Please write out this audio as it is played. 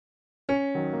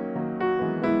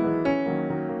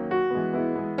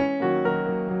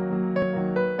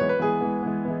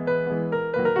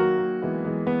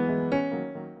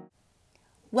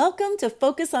Welcome to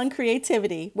Focus on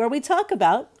Creativity, where we talk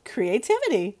about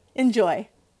creativity. Enjoy.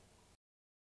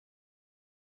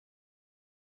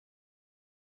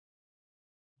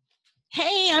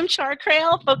 Hey, I'm Charr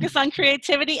Crail, Focus on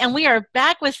Creativity, and we are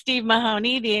back with Steve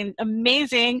Mahoney, the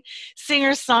amazing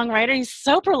singer-songwriter. He's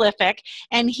so prolific,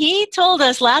 and he told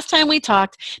us last time we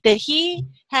talked that he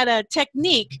had a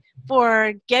technique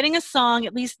for getting a song,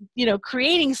 at least,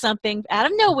 creating something out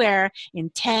of nowhere in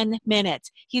 10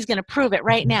 minutes. He's going to prove it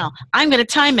right now. I'm going to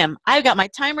time him. I've got my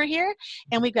timer here,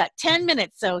 and we've got 10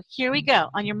 minutes, so here we go.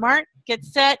 On your mark, get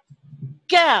set,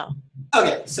 go.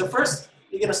 Okay, so first,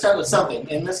 you're going to start with something.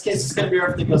 In this case, it's going to be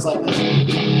everything goes like this. That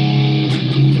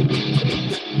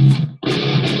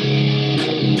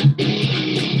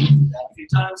a few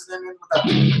times, and then in with that.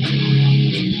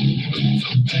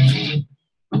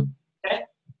 Okay,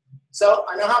 so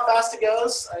I know how fast it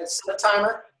goes. I set a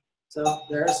timer. So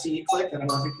there's the click. I don't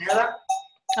know if you can hear that.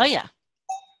 Oh, yeah.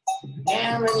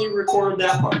 And then you record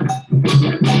that part.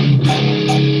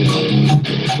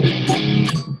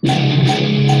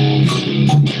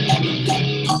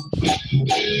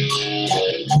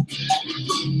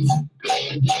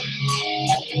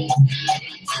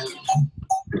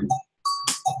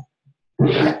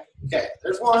 Okay,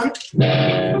 there's one.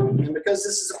 And because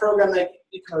this is a program that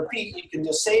you can repeat, you can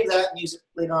just save that and use it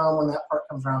later on when that part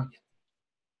comes around again.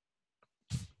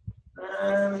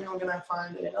 And then I'm going to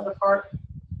find another part.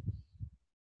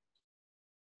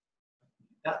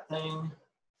 That thing.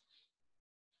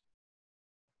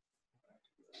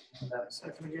 That a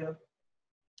second ago.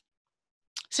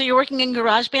 So you're working in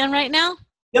GarageBand right now?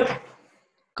 Yep.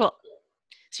 Cool.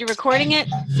 So you're recording it,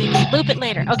 so you can loop it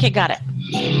later. Okay, got it.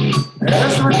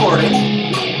 There's the recording.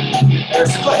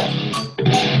 There's the click.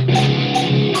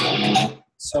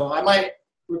 So I might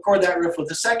record that riff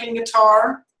with a second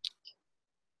guitar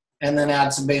and then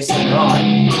add some bass later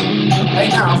on. Right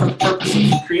now, for the purpose of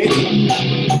creating,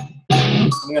 I'm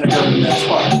going to go to the next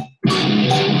part.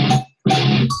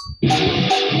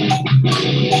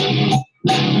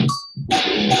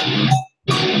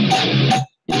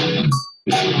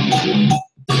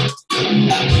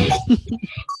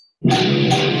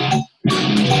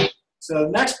 So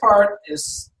the next part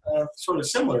is sort of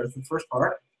similar to the first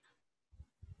part.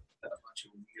 Got a bunch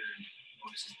of weird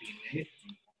noises being made.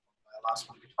 I lost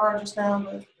my guitar just now,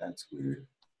 but that's weird.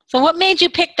 So what made you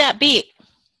pick that beat?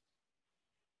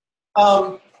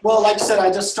 Well, like I said,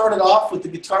 I just started off with the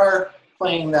guitar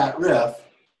playing that riff,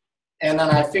 and then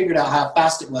I figured out how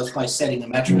fast it was by setting a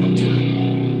metronome to it.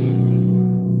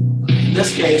 In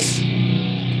this case,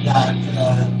 that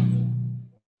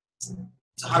it's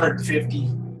 150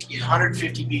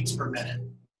 beats per minute.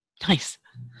 Nice.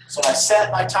 So I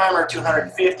set my timer to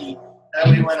 150. That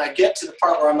way, when I get to the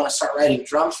part where I'm going to start writing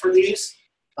drums for these,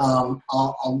 I'll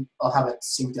have it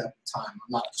synced up in time. I'm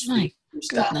not just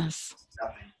freestyling.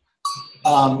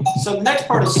 So the next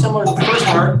part is similar to the first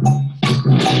part.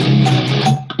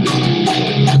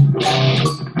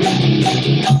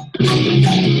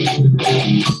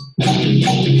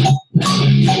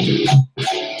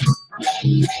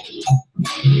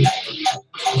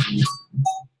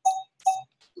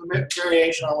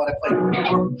 Variation on what I played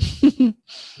before.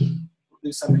 We'll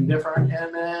do something different.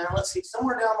 And then let's see,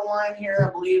 somewhere down the line here,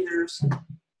 I believe there's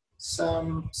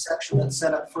some section that's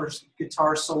set up for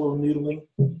guitar solo noodling.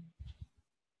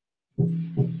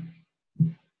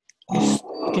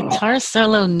 Guitar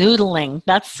solo noodling.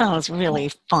 That sounds really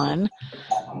fun.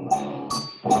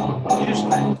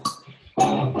 Usually.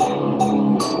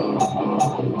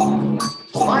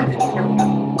 Find it. Here we go.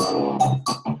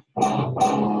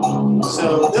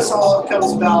 So this all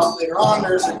comes about later on.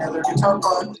 There's another guitar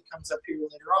part that comes up here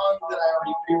later on that I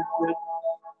already pre-recorded.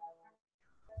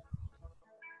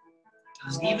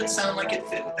 Doesn't even sound like it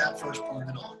fit with that first part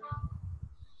at all.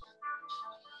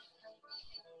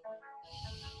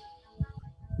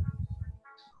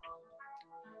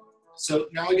 So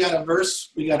now we got a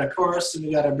verse, we got a chorus, and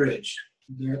we got a bridge.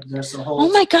 There's a whole.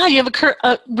 Oh my God! You have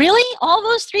really all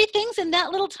those three things in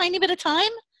that little tiny bit of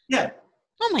time? Yeah.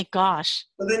 Oh my gosh!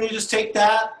 But then you just take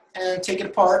that and take it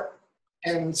apart,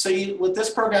 and so with this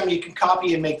program you can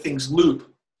copy and make things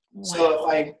loop. Wow. So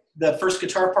if the first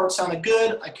guitar part sounded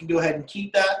good, I can go ahead and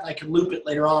keep that, and I can loop it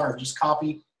later on, or just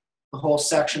copy the whole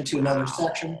section to another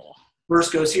section.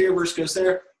 Verse goes here, verse goes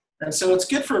there, and so it's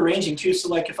good for arranging too. So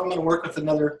like if I'm going to work with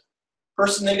another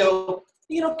person, they go,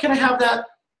 can I have that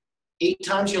 8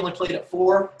 times? You only played it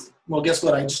 4. Well, guess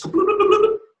what? I just go. Blah, blah, blah,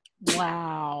 blah.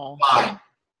 Wow. Fine.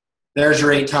 There's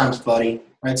your 8 times, buddy.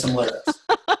 Write some lyrics.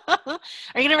 Are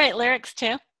you going to write lyrics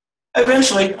too?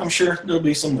 Eventually, I'm sure there'll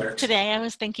be some lyrics. Today, I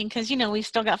was thinking, because, we've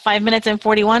still got 5 minutes and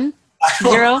 41,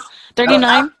 0,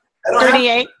 39. I don't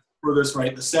 38. have for this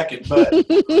right this second, but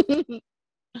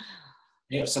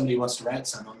if somebody wants to write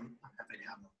some, I'm happy to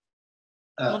have them.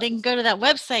 Well, they can go to that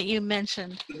website you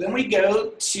mentioned. Then we go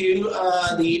to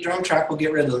the drum track. We'll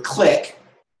get rid of the click.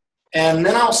 And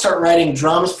then I'll start writing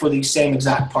drums for these same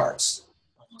exact parts.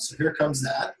 So here comes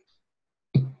that.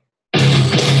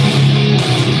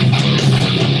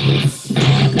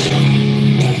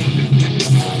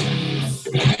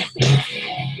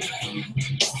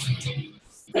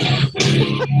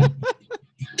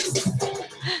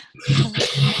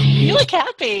 You look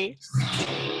happy.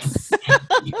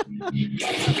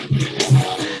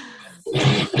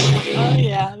 Oh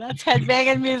yeah, that's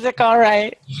headbanging music, all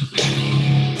right.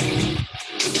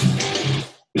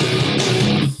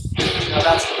 Now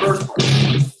that's the first part.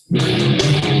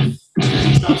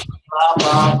 Blah,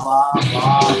 blah, blah,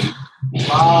 blah.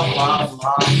 Blah, blah,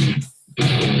 blah.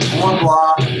 More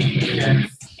blah. Okay.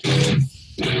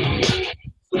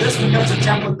 So this becomes a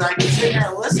template that I can sit here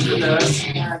and listen to this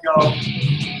and I go,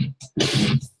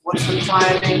 what's the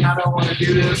timing? How do I want to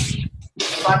do this?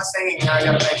 If I'm singing, I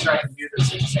got to make sure I can do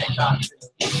this at the same time too.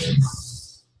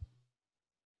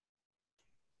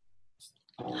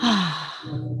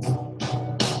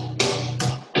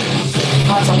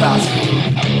 Not so fast.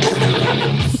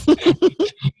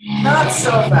 Not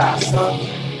so fast. So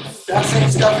that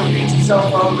same stuff repeats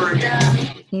itself over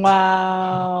again.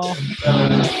 Wow.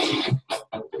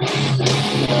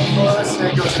 Well, let's go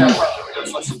to that part.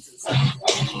 Let's listen to this.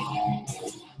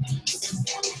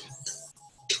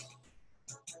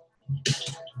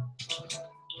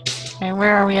 And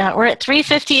where are we at? We're at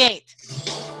 3:58.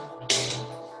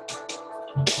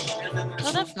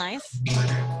 Oh, that's nice.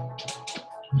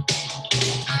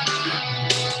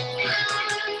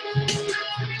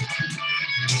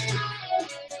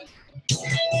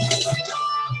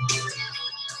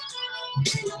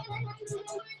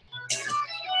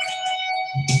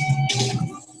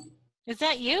 Is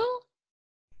that you?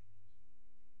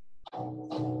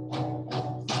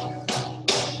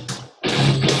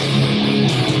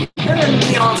 And then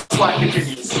the onslaught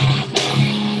continues.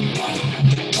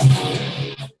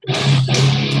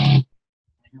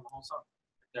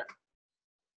 There.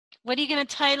 What are you going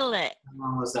to title it? How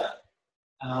long was that?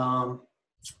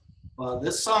 Well,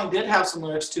 this song did have some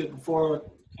lyrics to it before,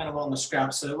 kind of on the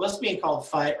scrap. So it was being called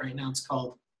Fight. Right now it's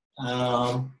called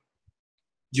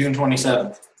June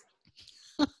 27th.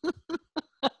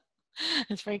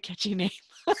 That's a very catchy name.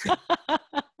 That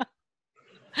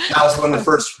was when the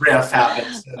first riff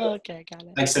happened. So, okay, got it.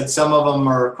 like I said, some of them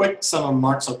are quick, some of them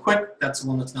aren't so quick. That's the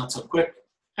one that's not so quick.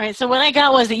 All right, so what I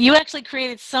got was that you actually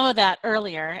created some of that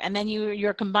earlier, and then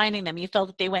you're combining them. You felt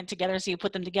that they went together, so you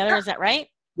put them together. Is that right?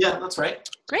 Yeah, that's right.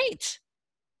 Great.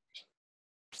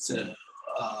 So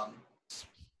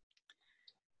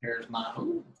here's my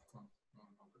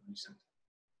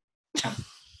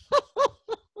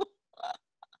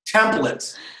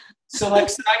template. So like I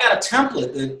said, I got a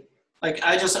template that like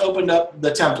I just opened up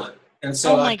the template. And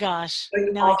so oh my gosh,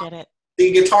 now I get it.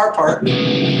 The guitar part, turn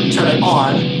it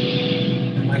on,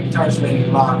 and my guitar's ready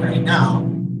to rock right now.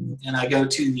 And I go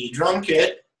to the drum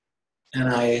kit, and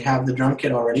I have the drum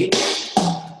kit already.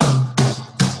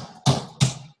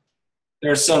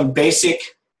 There's some basic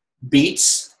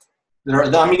beats.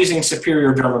 I'm using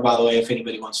Superior Drummer, by the way, if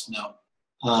anybody wants to know.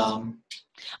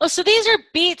 Oh, so these are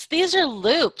beats. These are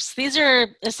loops. These are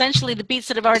essentially the beats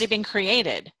that have already been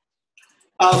created.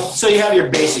 So you have your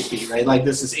basic beat, right? Like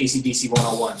this is AC/DC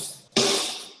 101.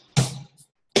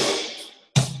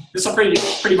 This will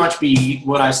pretty much be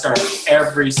what I start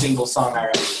every single song I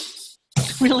write.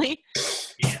 Really?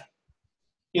 Yeah.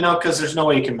 You know, because there's no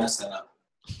way you can mess that up.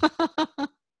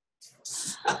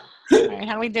 All right,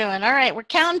 how we doing? All right, we're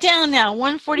counting down now.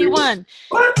 141,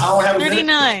 What? I don't have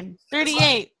 39,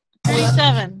 38,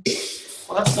 37.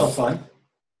 Well, that's no fun.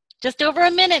 Just over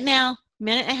a minute now.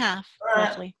 Minute and a half, All right.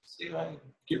 roughly. Let's see if I can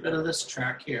get rid of this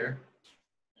track here.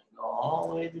 Go all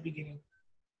the way to the beginning.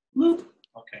 Whoop.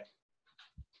 Okay.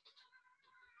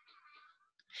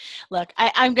 Look,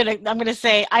 I'm gonna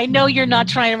say I know you're not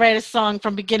trying to write a song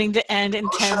from beginning to end in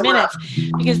 10 minutes,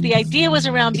 because the idea was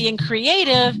around being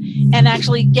creative and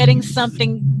actually getting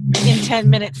something in 10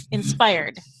 minutes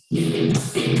inspired.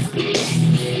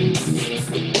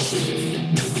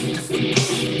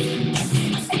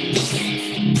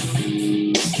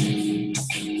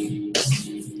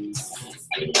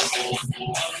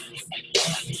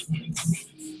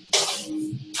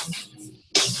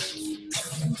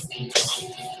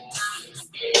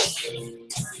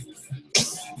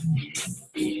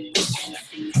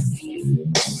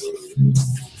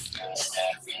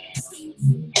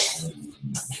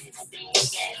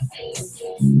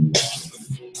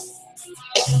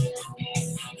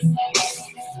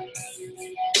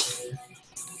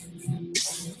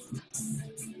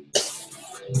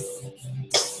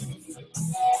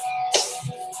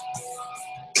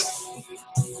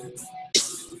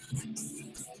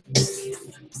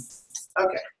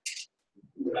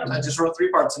 just wrote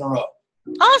 3 parts in a row.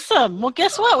 Awesome. Well,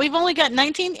 guess what? We've only got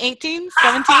 19, 18,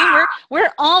 17.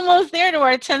 We're almost there to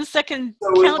our 10-second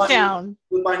countdown.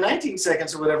 With my 19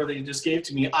 seconds or whatever that you just gave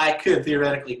to me, I could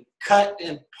theoretically cut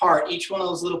and part each one of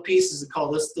those little pieces and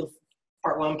call this the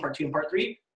part 1, part 2, and part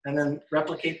 3, and then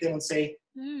replicate them and say,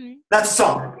 that's a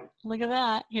song. Look at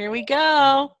that. Here we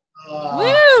go.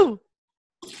 Woo!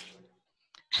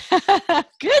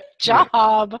 Good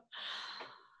job.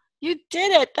 You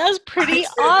did it. That was pretty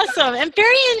awesome and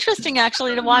very interesting,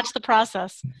 actually, to watch the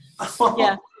process.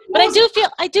 Yeah, but I do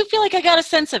feel like I got a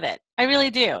sense of it. I really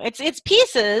do. It's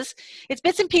pieces. It's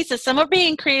bits and pieces. Some are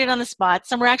being created on the spot.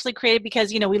 Some are actually created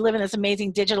because, you know, we live in this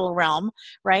amazing digital realm,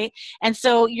 right? And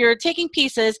so you're taking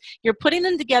pieces, you're putting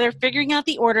them together, figuring out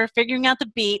the order, figuring out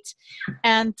the beat,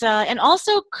 and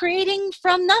also creating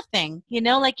from nothing. You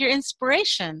know, like your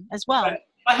inspiration as well. Right.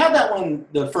 I had that one,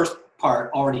 the first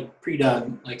part already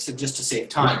pre-done, like I said, just to save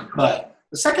time. But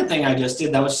the second thing I just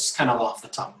did, that was just kind of off the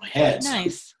top of my head.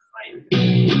 Nice.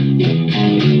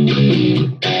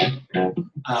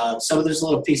 So there's a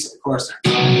little piece of the chorus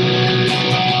there.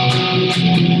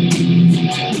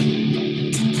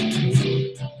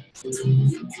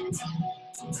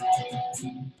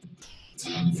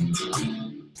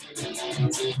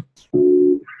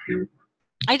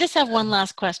 I just have one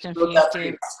last question for you,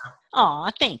 Steve.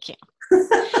 Aw, thank you.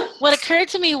 What occurred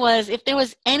to me was, if there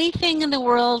was anything in the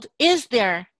world, is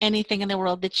there anything in the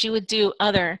world that you would do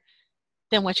other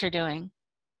than what you're doing?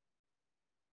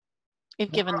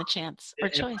 If given the chance or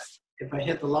choice. If I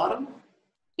hit the lotto?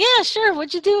 Yeah, sure.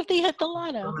 What'd you do if they hit the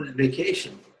lotto? I'm on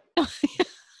vacation.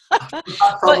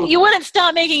 But you wouldn't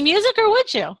stop making music, or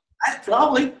would you?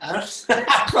 Probably.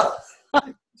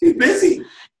 Too busy.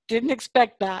 Didn't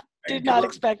expect that. Did not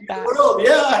expect that. World.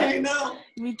 Yeah, I know.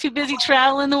 You're too busy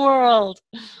traveling the world.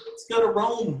 Let's go to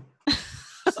Rome.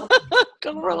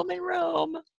 Go roam in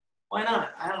Rome. Why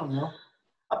not? I don't know.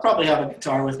 I'll probably have a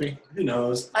guitar with me. Who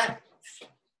knows?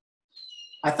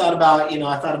 I thought about,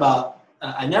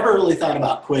 I never really thought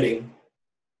about quitting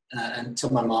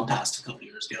until my mom passed a couple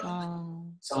years ago. Oh.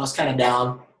 So I was kind of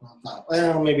down. I thought,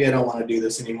 well, maybe I don't want to do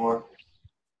this anymore.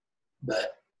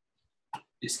 But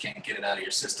you just can't get it out of your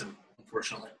system,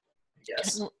 unfortunately.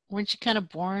 Yes. Weren't you kind of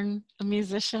born a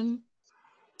musician?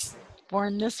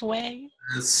 Born this way?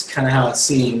 That's kind of how it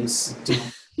seems.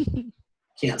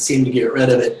 Can't seem to get rid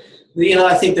of it. You know,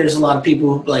 I think there's a lot of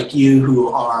people like you who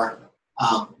are,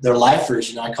 they're lifers.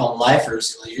 You know, I call them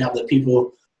lifers. You have the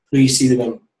people who you see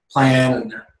them playing,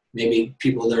 and they're maybe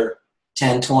people that are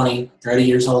 10, 20, 30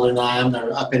 years older than I am.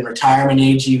 They're up in retirement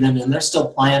age even, and they're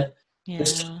still playing. Yeah.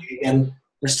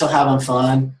 They're still having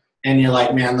fun. And you're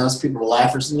like, man, those people are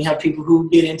lifers. And you have people who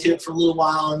get into it for a little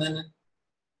while, and then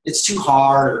it's too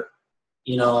hard, or,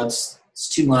 you know, it's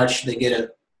too much. They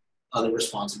get other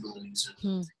responsibilities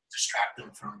or distract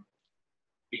them from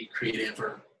being creative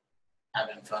or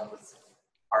having fun with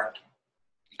art.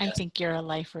 I think you're a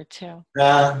lifer too.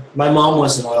 My mom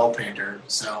was an oil painter,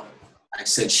 so I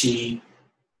said she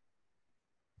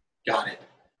got it.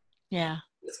 Yeah.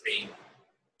 With me.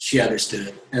 She understood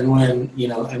it. And when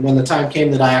the time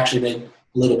came that I actually made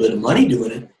a little bit of money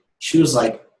doing it, she was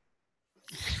like,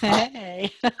 hey.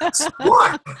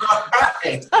 What? All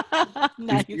right.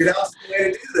 Nice. You know, the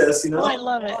way to do this, you know? Oh, I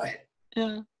love it. Right.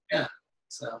 Yeah. Yeah.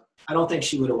 So I don't think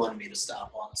she would have wanted me to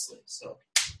stop, honestly. So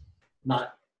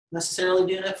not necessarily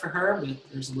doing it for her, but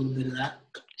there's a little bit of that.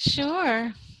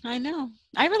 Sure. I know.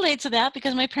 I relate to that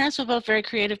because my parents were both very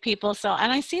creative people. So,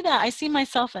 and I see that. I see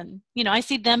myself in, I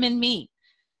see them in me,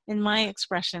 in my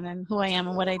expression and who I am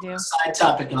and what I do. Side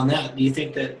topic on that. Do you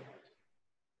think that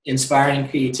inspiring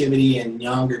creativity in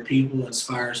younger people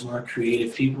inspires more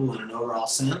creative people in an overall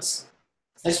sense?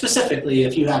 Like specifically,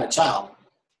 if you had a child,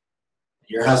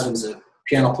 your husband's a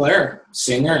piano player,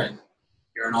 singer, and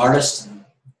you're an artist in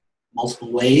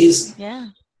multiple ways. Yeah.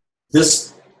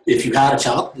 This, if you had a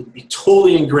child, it'd be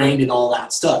totally ingrained in all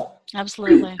that stuff.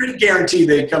 Absolutely. Pretty guaranteed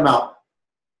they'd come out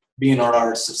being an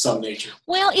artist of some nature.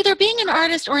 Well, either being an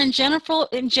artist or in general,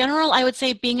 I would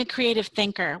say being a creative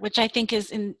thinker, which I think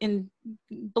is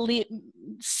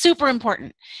super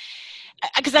important.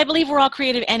 Because I believe we're all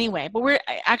creative anyway, but what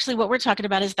we're talking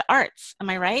about is the arts. Am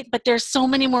I right? But there's so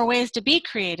many more ways to be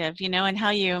creative, and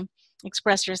how you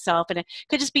express yourself. And it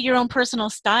could just be your own personal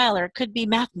style, or it could be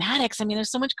mathematics. I mean, there's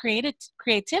so much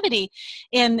creativity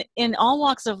in all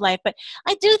walks of life. But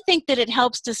I do think that it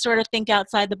helps to sort of think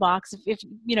outside the box if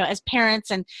as parents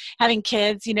and having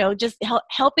kids, just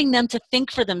helping them to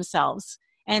think for themselves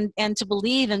and to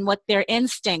believe in what their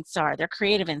instincts are, their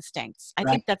creative instincts. I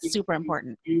think that's super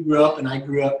important. You grew up and I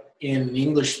grew up in an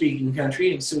English-speaking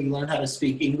country, and so we learned how to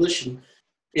speak English. And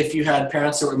if you had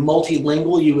parents that were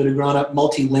multilingual, you would have grown up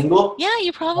multilingual. Yeah,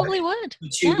 you probably would.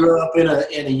 But you grew up in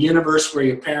a universe where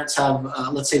your parents have,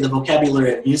 let's say, the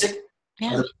vocabulary of music,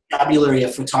 or the vocabulary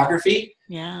of photography.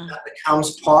 Yeah. That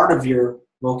becomes part of your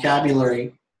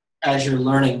vocabulary as you're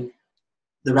learning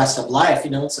the rest of life.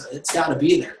 It's got to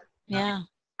be there. Yeah.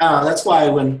 That's why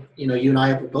when, you and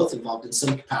I were both involved in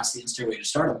some capacity in Stairway to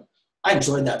Stardom, I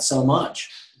enjoyed that so much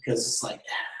because it's like,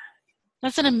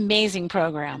 that's an amazing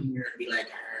program. You're gonna be like,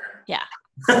 yeah.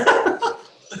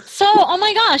 So, oh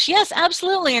my gosh, yes,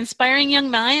 absolutely. Inspiring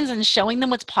young minds and showing them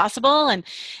what's possible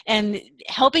and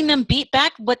helping them beat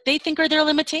back what they think are their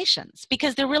limitations,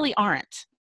 because there really aren't.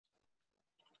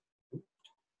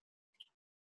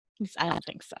 I don't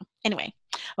think so. Anyway,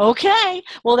 okay.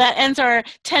 Well, that ends our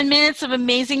 10 minutes of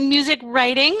amazing music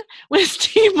writing with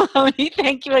Steve Mahoney.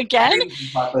 Thank you again.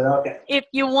 Okay. If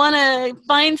you want to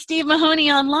find Steve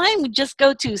Mahoney online, just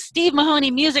go to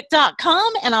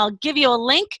stevemahoneymusic.com and I'll give you a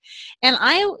link. And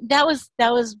that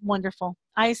was wonderful.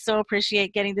 I so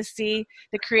appreciate getting to see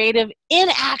the creative in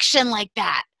action like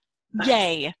that.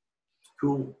 Yay.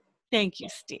 Cool. Thank you,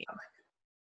 Steve.